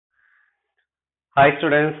Hi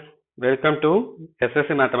students, welcome to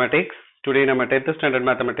SSC Mathematics. Today நம்ம 10th Standard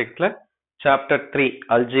Mathematicsல Chapter 3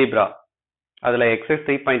 Algebra. அதுல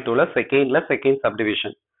exercise 3.2ல second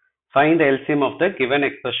subdivision. Find the LCM of the given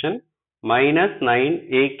expression minus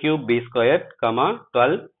 9a cube b squared,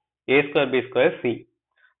 12 a square b square c.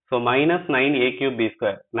 So minus 9a cube b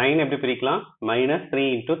square. 9 எப்படி பிரிக்கலாம்? Minus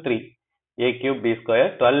 3 into 3 a cube b square.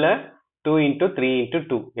 12 2 into 3 into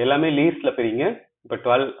 2. எல்லாமே leastல பிரிங்க. இப்போ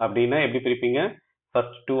 12 அப்படின்னா எப்படி பிரிப்பீங்க?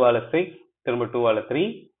 First 2 ஆல 6, திரும்ப 2 ஆல 3,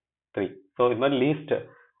 3. So இது மாதிரி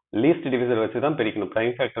லீஸ்ட் டிவிசர் வச்சு தான் பிரிக்கணும்.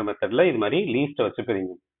 ப்ரைம் ஃபேக்டர் மெத்தட்ல இது மாதிரி லீஸ்ட் வச்சு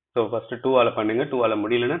பிரிங்க. ஸோ ஃபர்ஸ்ட் 2 ஆல பண்ணுங்க, 2 ஆல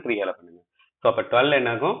முடியலன்னா 3 ஆல பண்ணுங்க. ஸோ அப்போ 12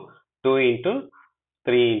 என்ன ஆகும்? 2 into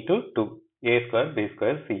 3 into 2 a square b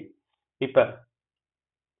square c. இப்போ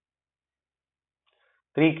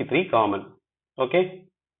 3க்கு 3 காமன். ஓகே,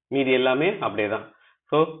 மீதி எல்லாமே அப்படியே தான்.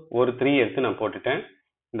 ஸோ ஒரு 3 எடுத்து நான் போட்டுட்டேன்.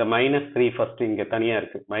 இந்த -3 ஃபர்ஸ்ட் இங்க தனியா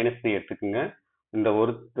இருக்கு. -3 எடுத்துக்கோங்க. இந்த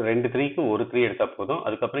ஒரு 2 3க்கு ஒரு 3 எடுத்தா போதும்.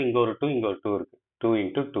 அதுக்கப்புறம் இங்க ஒரு 2 இங்க ஒரு 2 இருக்கு. 2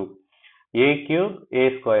 into 2 a cube a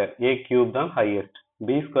square, a cube தான் highest,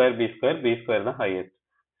 b square b square b square தான் highest,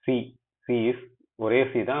 c is ஒரே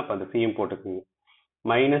c தான். அப்ப அந்த c யும் போட்டுக்கோங்க.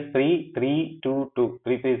 -3 3 2 2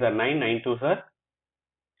 3 3s are 9 9 2s are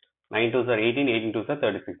 9 2s are 18 18 2s are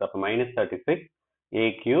 36. அப்ப -36 a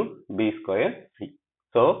cube b square c.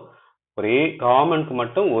 so ஒரே காமனுக்கு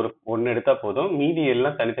மட்டும் ஒன்னு எடுத்தா போதும். மீதி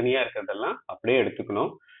எல்லாம் தனித்தனியா இருக்கிறதெல்லாம் அப்படியே எடுத்துக்கணும்.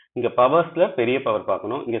 இங்க பவர்ஸ்ல பெரிய பவர்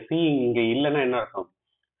பார்க்கணும். இங்க c இங்க இல்லைன்னா என்ன அர்த்தம்?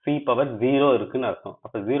 c பவர் 0 இருக்குன்னு அர்த்தம்.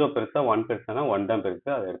 அப்ப 0 பெருசா 1 பெருசானா 1 தான் பெருசு,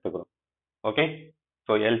 அதை எடுத்துக்கிறோம். ஓகே,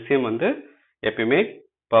 ஸோ எல்சிஎம் எப்பயுமே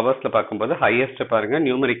பவர்ஸ்ல பார்க்கும்போது ஹையஸ்ட் பாருங்க,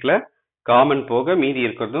 நியூமரிக்ல காமன் போக மீதி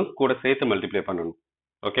இருக்கிறதும் கூட சேர்த்து மல்டிப்ளை பண்ணணும்.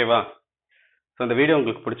 ஓகேவா? ஸோ இந்த வீடியோ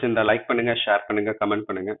உங்களுக்கு பிடிச்சிருந்தா லைக் பண்ணுங்க, ஷேர் பண்ணுங்க, கமெண்ட்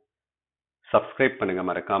பண்ணுங்க, சப்ஸ்கிரைப் பண்ணுங்க,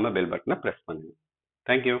 மறக்காம பெல் பட்டனை பிரஸ் பண்ணுங்க.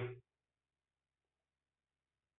 தேங்க்யூ.